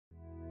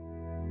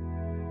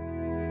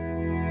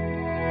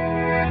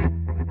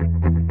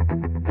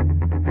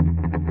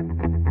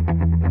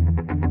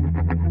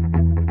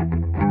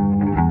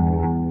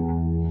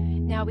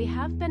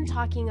have been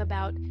talking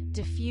about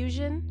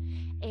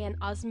diffusion and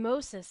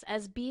osmosis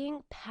as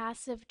being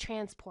passive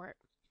transport.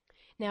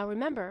 Now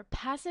remember,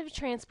 passive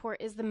transport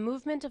is the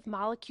movement of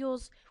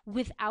molecules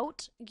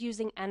without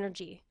using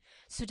energy.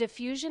 So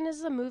diffusion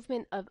is the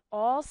movement of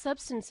all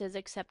substances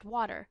except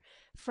water,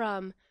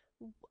 from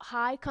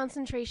high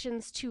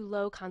concentrations to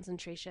low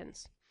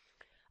concentrations.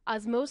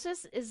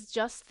 Osmosis is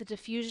just the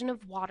diffusion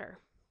of water.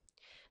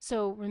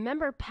 So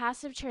remember,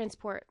 passive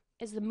transport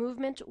is the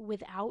movement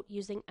without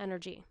using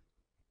energy.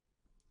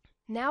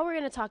 Now we're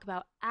going to talk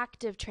about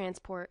active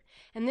transport,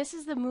 and this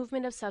is the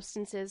movement of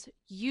substances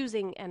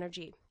using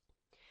energy.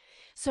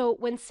 So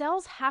when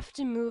cells have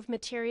to move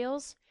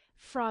materials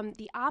from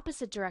the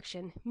opposite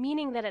direction,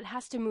 meaning that it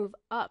has to move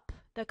up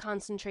the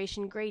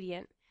concentration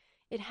gradient,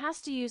 it has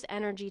to use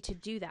energy to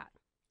do that.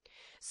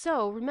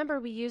 So remember,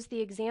 we used the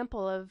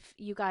example of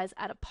you guys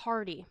at a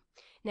party.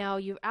 Now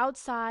you're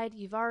outside,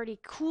 you've already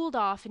cooled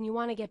off, and you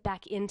want to get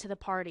back into the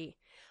party.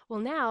 Well,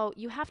 now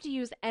you have to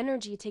use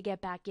energy to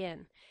get back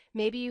in.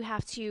 Maybe you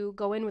have to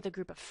go in with a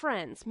group of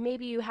friends.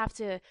 Maybe you have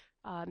to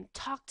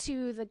talk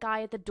to the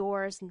guy at the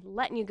doors and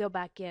letting you go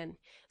back in.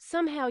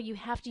 Somehow you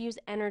have to use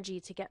energy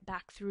to get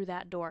back through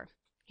that door.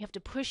 You have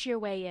to push your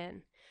way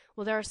in.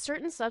 Well, there are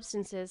certain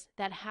substances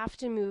that have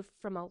to move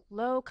from a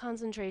low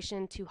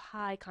concentration to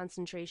high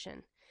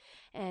concentration.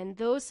 And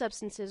those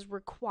substances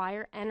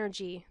require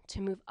energy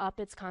to move up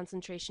its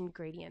concentration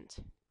gradient.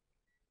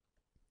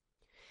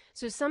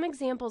 So some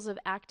examples of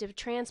active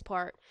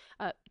transport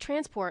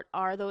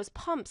are those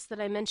pumps that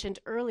I mentioned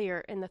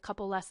earlier in the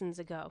couple lessons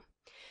ago.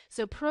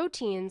 So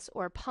proteins,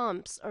 or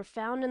pumps, are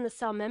found in the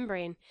cell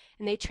membrane,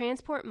 and they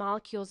transport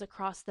molecules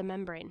across the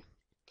membrane.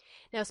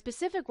 Now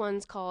specific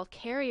ones called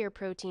carrier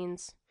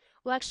proteins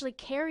will actually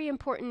carry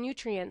important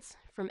nutrients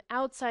from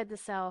outside the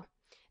cell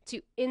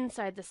to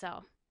inside the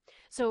cell.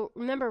 So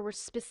remember, we're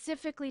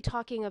specifically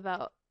talking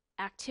about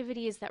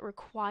activities that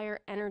require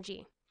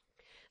energy.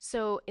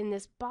 So in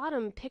this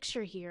bottom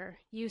picture here,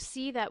 you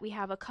see that we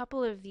have a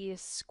couple of these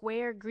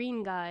square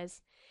green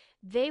guys.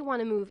 They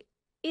want to move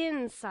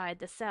inside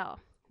the cell.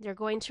 They're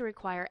going to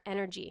require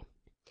energy.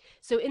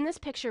 So in this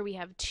picture, we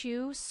have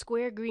two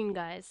square green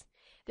guys.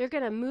 They're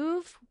going to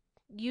move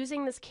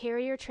using this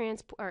carrier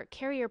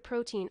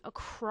protein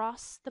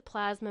across the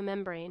plasma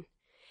membrane,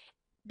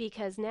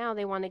 because now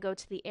they want to go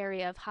to the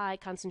area of high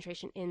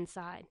concentration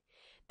inside.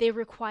 They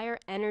require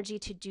energy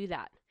to do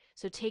that.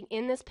 So take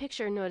in this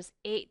picture, notice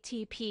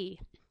ATP.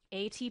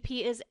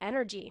 ATP is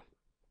energy.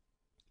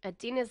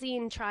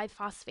 Adenosine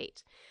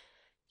triphosphate.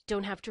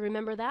 Don't have to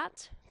remember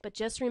that, but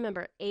just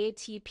remember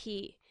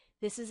ATP.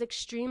 This is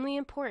extremely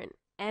important.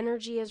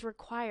 Energy is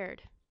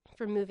required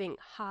for moving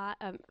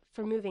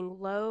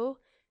low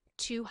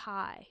to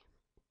high.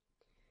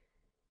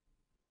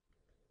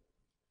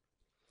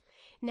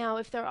 Now,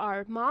 if there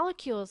are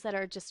molecules that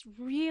are just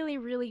really,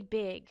 really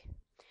big,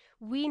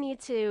 we need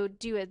to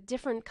do a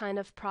different kind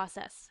of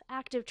process.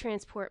 Active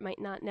transport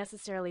might not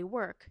necessarily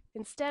work.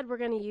 Instead, we're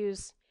going to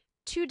use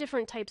two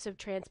different types of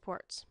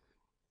transports.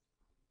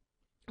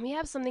 We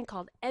have something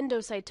called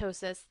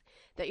endocytosis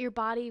that your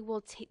body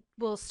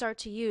will start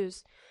to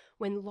use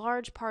when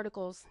large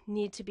particles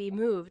need to be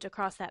moved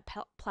across that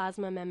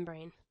plasma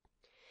membrane.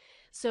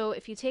 So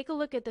if you take a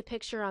look at the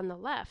picture on the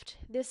left,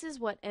 this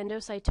is what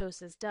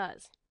endocytosis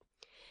does.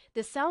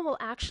 The cell will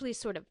actually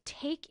sort of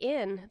take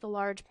in the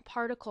large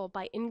particle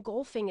by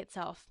engulfing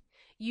itself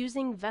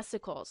using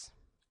vesicles.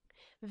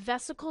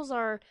 Vesicles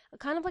are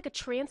kind of like a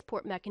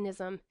transport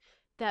mechanism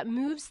that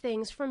moves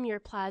things from your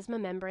plasma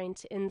membrane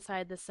to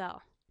inside the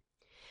cell.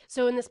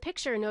 So in this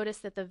picture, notice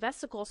that the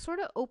vesicle sort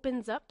of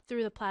opens up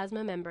through the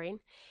plasma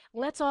membrane,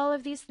 lets all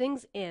of these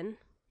things in,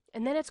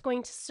 and then it's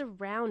going to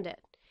surround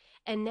it.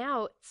 And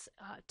now it's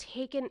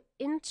taken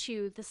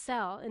into the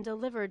cell and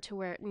delivered to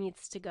where it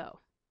needs to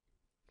go.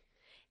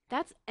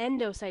 That's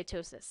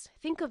endocytosis.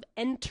 Think of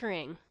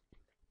entering,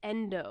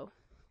 endo.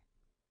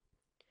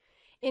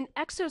 In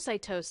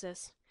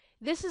exocytosis,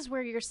 this is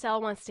where your cell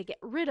wants to get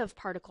rid of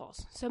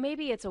particles. So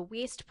maybe it's a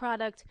waste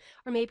product,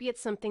 or maybe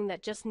it's something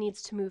that just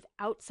needs to move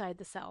outside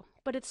the cell,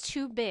 but it's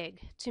too big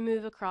to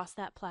move across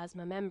that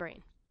plasma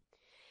membrane.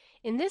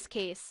 In this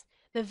case,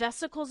 the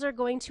vesicles are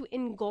going to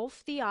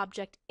engulf the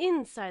object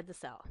inside the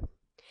cell.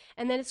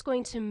 And then it's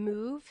going to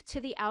move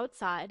to the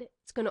outside.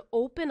 It's going to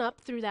open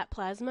up through that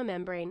plasma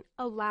membrane,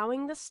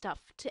 allowing the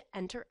stuff to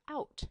enter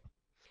out.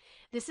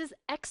 This is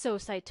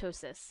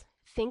exocytosis.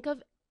 Think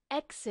of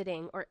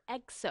exiting, or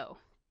exo,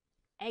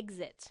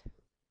 exit.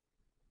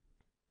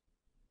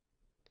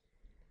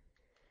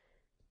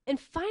 And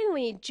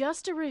finally,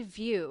 just a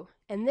review,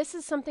 and this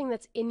is something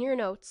that's in your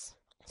notes.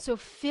 So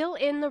fill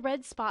in the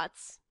red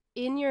spots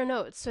in your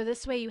notes, so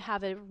this way you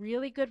have a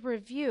really good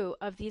review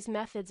of these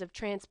methods of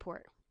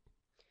transport.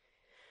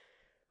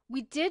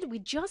 We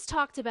just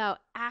talked about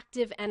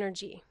active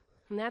energy,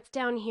 and that's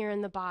down here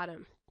in the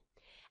bottom.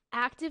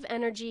 Active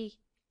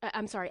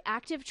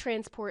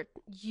transport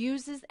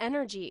uses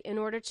energy in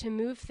order to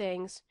move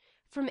things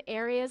from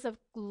areas of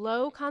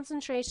low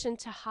concentration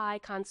to high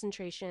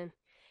concentration.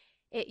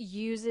 It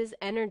uses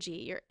energy,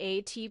 your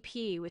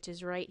ATP, which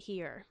is right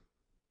here.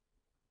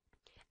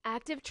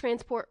 Active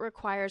transport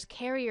requires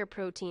carrier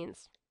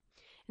proteins,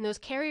 and those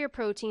carrier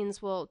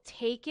proteins will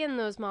take in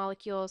those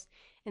molecules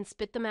and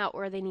spit them out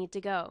where they need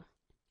to go.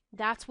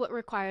 That's what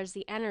requires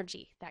the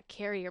energy, that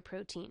carrier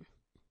protein.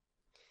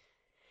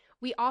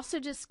 We also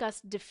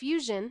discussed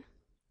diffusion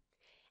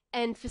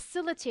and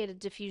facilitated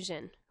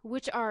diffusion,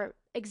 which are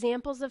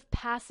examples of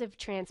passive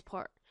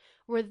transport,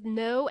 where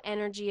no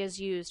energy is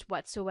used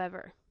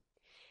whatsoever.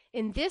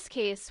 In this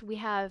case, we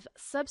have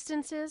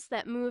substances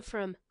that move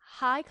from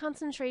high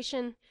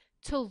concentration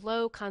to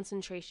low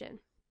concentration.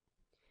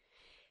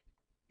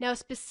 Now,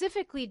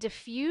 specifically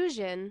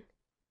diffusion,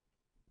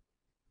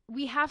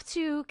 we have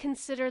to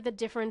consider the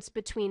difference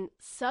between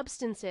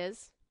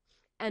substances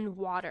and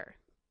water.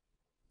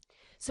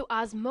 So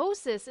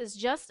osmosis is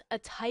just a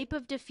type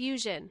of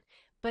diffusion,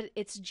 but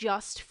it's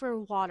just for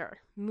water,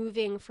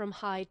 moving from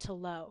high to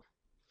low.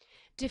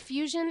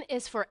 Diffusion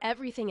is for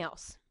everything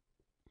else.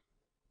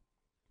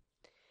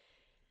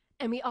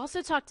 And we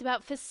also talked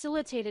about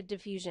facilitated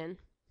diffusion,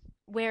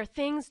 where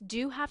things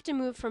do have to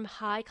move from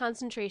high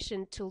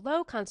concentration to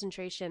low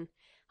concentration.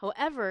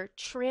 However,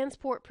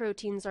 transport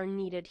proteins are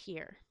needed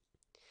here.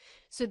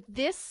 So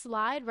this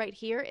slide right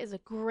here is a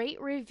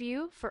great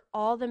review for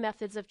all the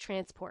methods of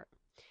transport.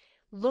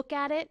 Look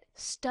at it,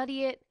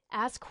 study it,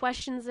 ask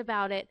questions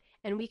about it,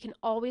 and we can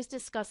always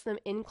discuss them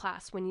in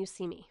class when you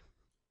see me.